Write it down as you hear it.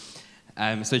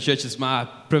So church, it's my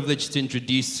privilege to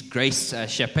introduce Grace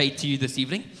Chapet to you this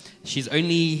evening. She's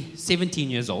only 17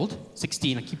 years old,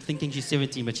 16. I keep thinking she's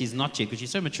 17, but she's not yet because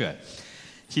she's so mature.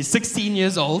 She's 16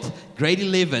 years old, grade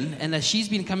 11, and she's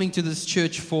been coming to this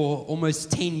church for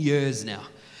almost 10 years now.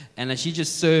 And she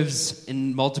just serves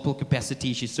in multiple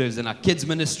capacities. She serves in our kids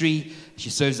ministry,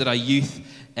 she serves at our youth,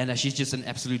 and she's just an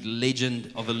absolute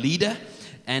legend of a leader.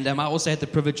 And I also had the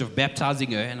privilege of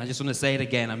baptizing her, and I just want to say it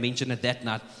again. I mentioned it that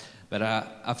night, but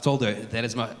I've told her that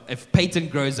is if Peyton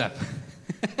grows up,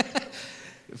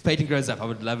 I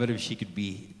would love it if she could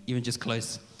be even just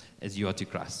close as you are to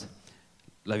Christ.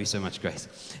 Love you so much, Grace.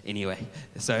 Anyway,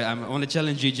 so I want to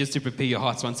challenge you just to prepare your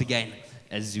hearts once again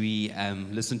as we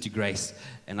listen to Grace.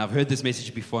 And I've heard this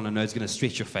message before, and I know it's going to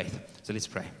stretch your faith. So let's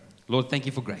pray. Lord, thank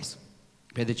you for Grace.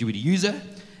 I pray that you would use her,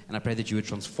 and I pray that you would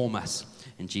transform us.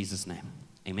 In Jesus' name,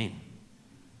 amen.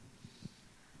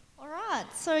 All right,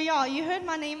 so you heard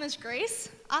my name is Grace.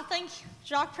 I think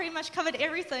Jacques pretty much covered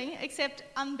everything, except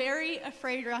I'm very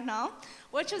afraid right now,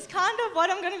 which is kind of what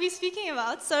I'm going to be speaking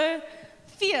about. So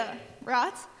fear,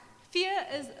 right? Fear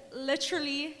is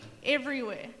literally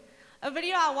everywhere. A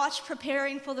video I watched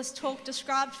preparing for this talk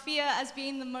described fear as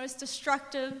being the most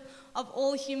destructive of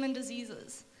all human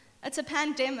diseases. It's a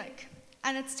pandemic,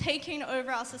 and it's taking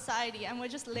over our society, and we're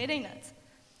just letting it.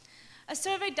 A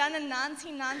survey done in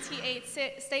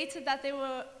 1998 stated that there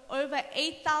were over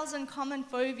 8,000 common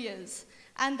phobias,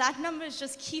 and that numbers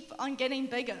just keep on getting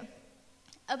bigger.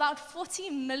 About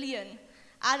 40 million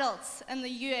adults in the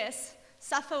US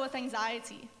suffer with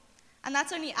anxiety. And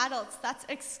that's only adults. That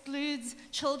excludes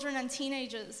children and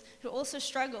teenagers who also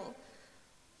struggle.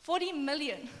 40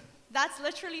 million. That's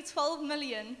literally 12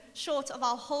 million short of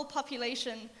our whole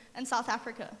population in South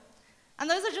Africa. And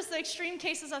those are just the extreme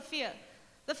cases of fear.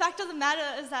 The fact of the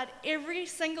matter is that every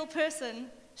single person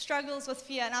struggles with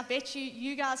fear, and I bet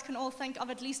you guys can all think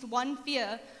of at least one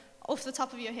fear off the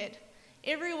top of your head.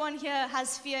 Everyone here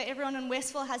has fear. Everyone in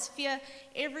Westville has fear.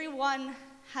 Everyone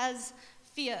has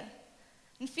fear.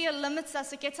 And fear limits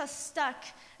us, it gets us stuck,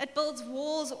 it builds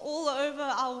walls all over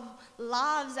our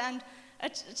lives, and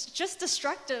it's just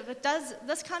destructive.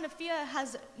 This kind of fear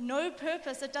has no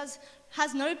purpose,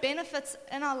 has no benefits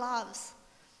in our lives.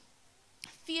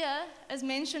 Fear is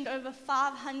mentioned over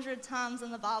 500 times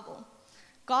in the Bible.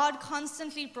 God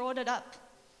constantly brought it up.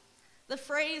 The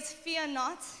phrase, fear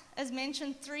not, is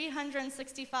mentioned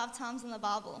 365 times in the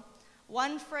Bible.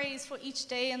 One phrase for each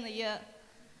day in the year.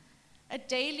 A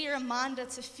daily reminder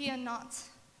to fear not.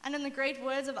 And in the great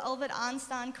words of Albert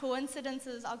Einstein,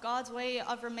 coincidences are God's way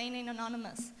of remaining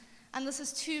anonymous. And this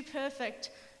is too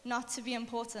perfect not to be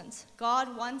important.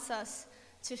 God wants us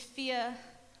to fear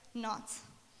not.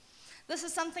 This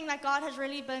is something that God has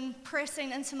really been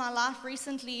pressing into my life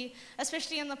recently,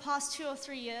 especially in the past 2 or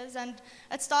 3 years. And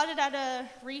it started at a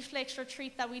reflex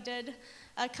retreat that we did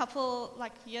a couple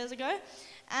years ago.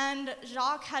 And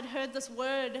Jacques had heard this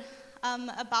word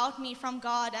about me from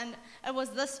God, and it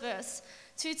was this verse,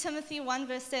 2 Timothy 1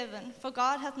 verse 7, for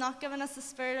God hath not given us the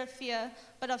spirit of fear,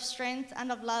 but of strength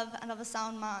and of love and of a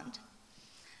sound mind.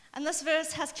 And this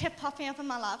verse has kept popping up in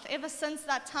my life ever since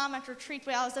that time at retreat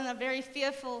where I was in a very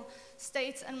fearful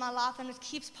state in my life, and it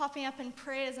keeps popping up in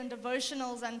prayers and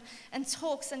devotionals and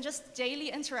talks and just daily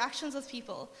interactions with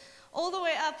people, all the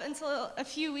way up until a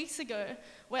few weeks ago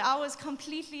where I was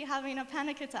completely having a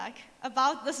panic attack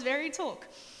about this very talk.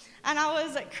 And I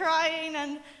was crying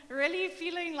and really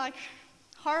feeling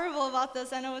horrible about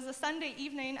this. And it was a Sunday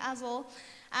evening as well.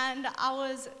 And I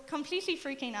was completely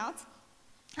freaking out.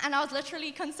 And I was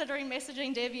literally considering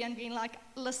messaging Debbie and being like,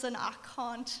 listen, I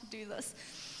can't do this.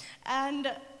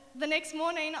 And the next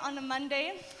morning, on a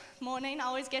Monday morning, I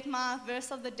always get my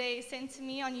verse of the day sent to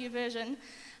me on YouVersion.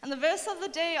 And the verse of the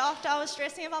day after I was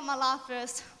stressing about my life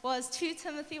verse was 2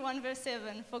 Timothy 1 verse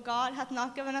 7. For God hath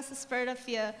not given us a spirit of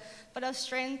fear, but of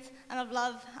strength and of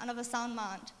love and of a sound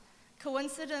mind.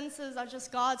 Coincidences are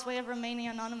just God's way of remaining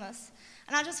anonymous.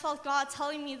 And I just felt God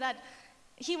telling me that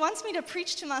He wants me to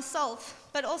preach to myself,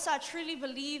 but also I truly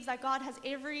believe that God has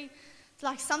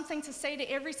something to say to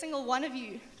every single one of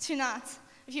you tonight,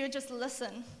 if you would just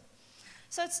listen.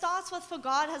 So it starts with, for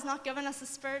God has not given us a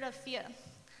spirit of fear.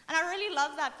 And I really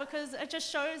love that because it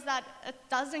just shows that it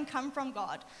doesn't come from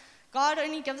God. God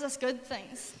only gives us good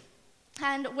things.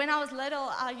 And when I was little,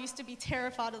 I used to be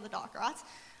terrified of the dark, right?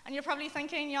 And you're probably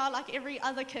thinking, like every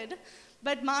other kid.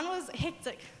 But mine was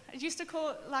hectic. It used to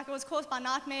it was caused by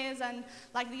nightmares and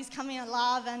these coming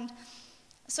alive. And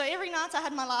so every night I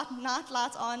had my night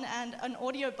light on and an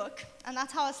audiobook, and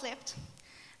that's how I slept.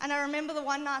 And I remember the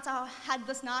one night I had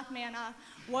this nightmare, and I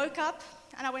woke up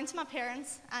and I went to my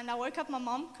parents, and I woke up my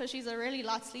mom, because she's a really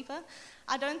light sleeper.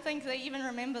 I don't think they even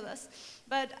remember this.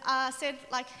 But I said,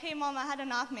 like, hey, Mom, I had a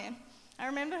nightmare. I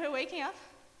remember her waking up.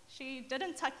 She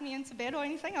didn't tuck me into bed or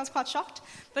anything. I was quite shocked.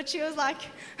 But she was like,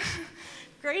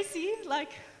 Gracie,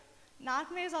 like,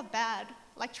 nightmares are bad.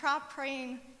 Like, try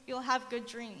praying, you'll have good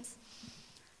dreams.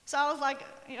 So I was like,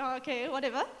 okay,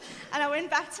 whatever. And I went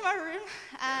back to my room,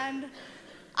 and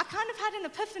I kind of had an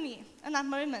epiphany in that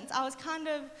moment. I was kind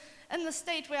of in the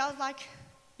state where I was like,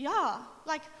 yeah,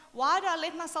 like, why do I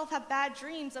let myself have bad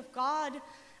dreams if God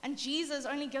and Jesus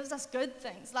only gives us good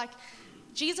things? Like,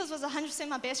 Jesus was 100%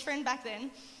 my best friend back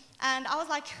then. And I was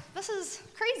like, this is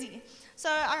crazy. So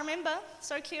I remember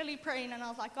so clearly praying, and I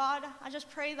was like, God, I just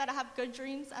pray that I have good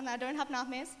dreams and that I don't have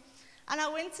nightmares. And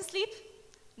I went to sleep,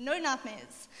 no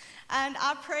nightmares. And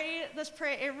I pray this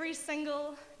prayer every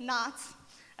single night.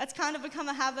 It's kind of become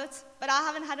a habit, but I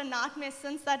haven't had a nightmare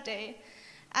since that day.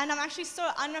 And I'm actually so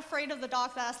unafraid of the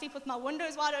dark that I sleep with my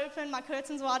windows wide open, my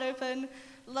curtains wide open,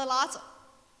 the lights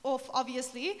off,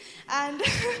 obviously, and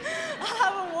I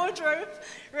have a wardrobe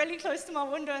really close to my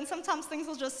window, and sometimes things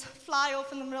will just fly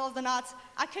off in the middle of the night.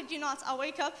 I kid you not, I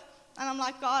wake up, and I'm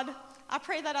like, God, I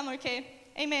pray that I'm okay.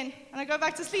 Amen. And I go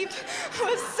back to sleep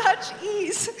with such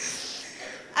ease.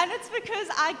 And it's because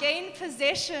I gained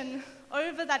possession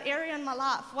over that area in my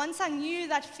life. Once I knew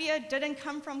that fear didn't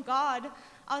come from God,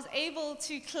 I was able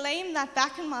to claim that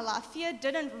back in my life. Fear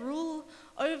didn't rule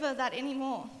over that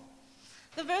anymore.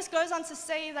 The verse goes on to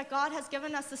say that God has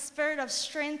given us the spirit of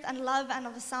strength and love and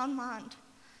of a sound mind.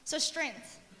 So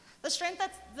strength. The strength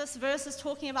that this verse is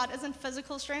talking about isn't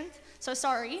physical strength, so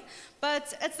sorry,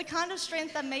 but it's the kind of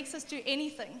strength that makes us do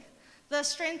anything. The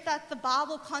strength that the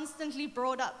Bible constantly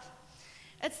brought up.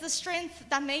 It's the strength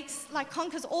that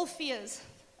conquers all fears.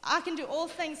 I can do all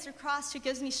things through Christ who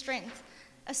gives me strength.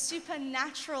 A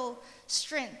supernatural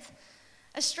strength.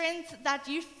 A strength that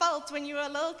you felt when you were a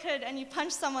little kid and you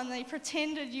punched someone and they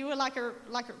pretended you were like a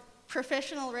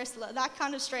professional wrestler. That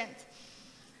kind of strength.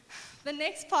 The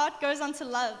next part goes on to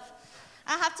love.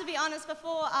 I have to be honest,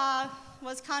 before I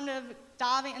was kind of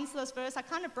diving into this verse, I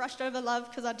kind of brushed over love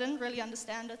because I didn't really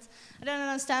understand it. I didn't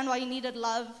understand why you needed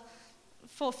love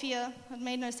for fear. It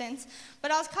made no sense.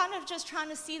 But I was kind of just trying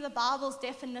to see the Bible's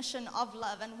definition of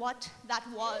love and what that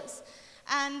was.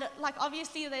 And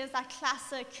obviously there's that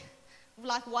classic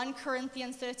 1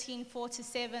 Corinthians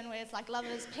 13:4-7, where it's love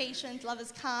is patient, love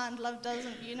is kind, love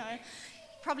doesn't,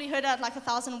 probably heard it at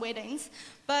 1,000 weddings.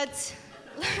 But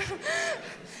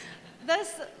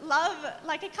this love,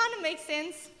 it kind of makes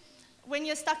sense. When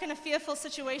you're stuck in a fearful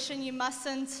situation, you must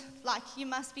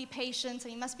be patient,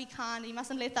 and you must be kind, and you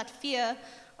mustn't let that fear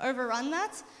overrun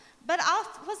that. But I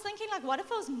was thinking, what if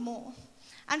it was more?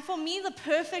 And for me, the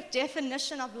perfect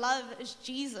definition of love is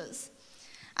Jesus.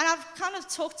 And I've kind of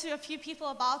talked to a few people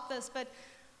about this, but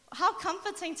how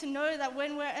comforting to know that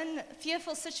when we're in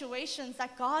fearful situations,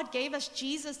 that God gave us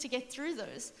Jesus to get through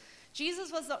those. Jesus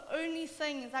was the only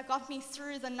thing that got me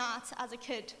through the night as a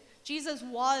kid. Jesus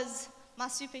was my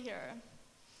superhero.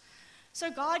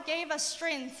 So God gave us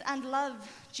strength and love,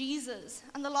 Jesus.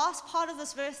 And the last part of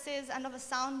this verse says, and of a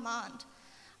sound mind.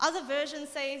 Other versions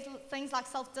say things like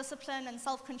self-discipline and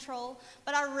self-control,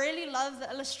 but I really love the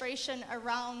illustration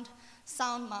around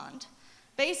sound mind.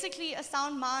 Basically, a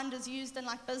sound mind is used in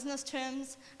business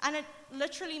terms, and it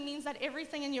literally means that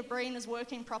everything in your brain is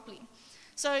working properly.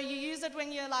 So you use it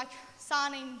when you're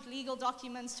signing legal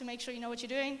documents to make sure you know what you're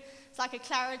doing. It's like a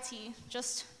clarity,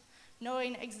 just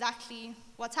knowing exactly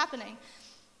what's happening.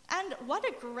 And what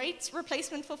a great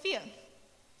replacement for fear.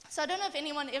 So I don't know if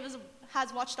anyone ever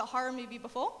has watched a horror movie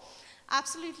before. I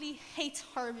absolutely hate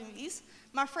horror movies.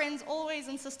 My friends always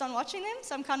insist on watching them,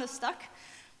 so I'm kind of stuck.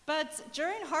 But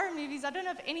during horror movies, I don't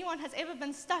know if anyone has ever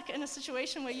been stuck in a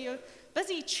situation where you're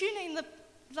busy tuning the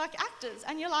actors,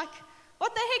 and you're like,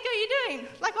 what the heck are you doing?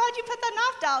 Why'd you put that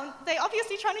knife down? They're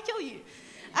obviously trying to kill you.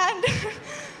 And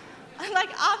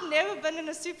I've never been in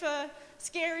a super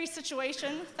scary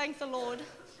situation, thank the Lord.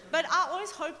 But I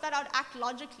always hoped that I'd act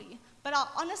logically. But I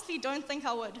honestly don't think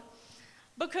I would.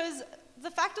 Because the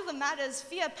fact of the matter is,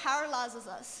 fear paralyzes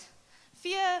us.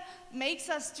 Fear makes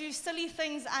us do silly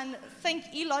things and think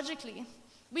illogically.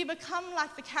 We become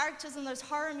like the characters in those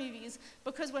horror movies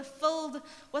because we're filled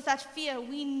with that fear.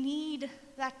 We need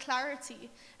that clarity,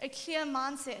 a clear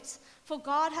mindset. For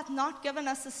God hath not given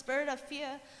us the spirit of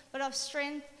fear, but of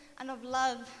strength and of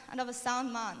love and of a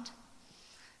sound mind.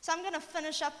 So I'm going to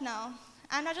finish up now.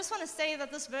 And I just want to say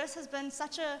that this verse has been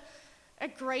such a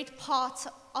great part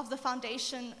of the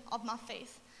foundation of my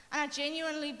faith. And I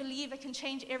genuinely believe it can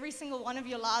change every single one of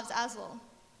your lives as well.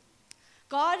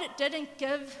 God didn't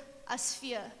give us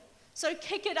fear, so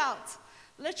kick it out.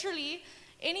 Literally,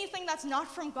 anything that's not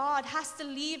from God has to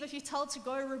leave if you're told to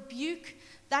go rebuke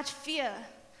that fear.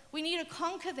 We need to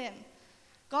conquer them.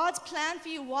 God's plan for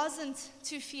you wasn't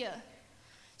to fear.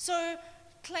 So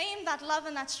claim that love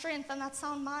and that strength and that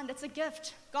sound mind. It's a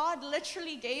gift. God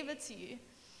literally gave it to you.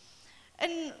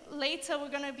 And later we're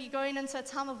going to be going into a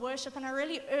time of worship, and I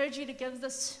really urge you to give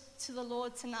this to the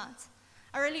Lord tonight.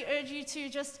 I really urge you to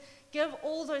just give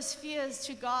all those fears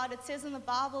to God. It says in the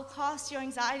Bible, cast your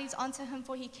anxieties onto Him,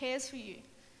 for He cares for you.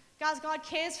 Guys, God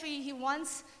cares for you. He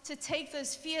wants to take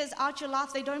those fears out your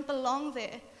life. They don't belong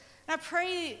there. And I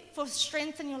pray for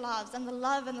strength in your lives and the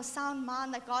love and the sound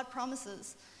mind that God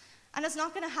promises. And it's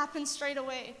not going to happen straight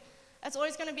away. It's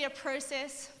always going to be a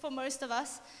process for most of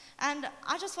us. And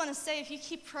I just want to say, if you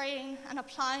keep praying and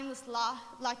applying this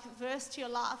verse to your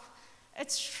life,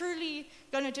 it's truly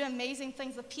going to do amazing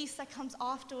things. The peace that comes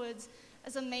afterwards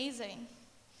is amazing.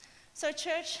 So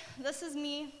church, this is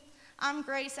me. I'm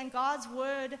Grace, and God's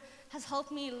word has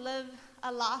helped me live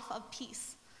a life of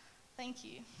peace. Thank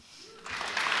you.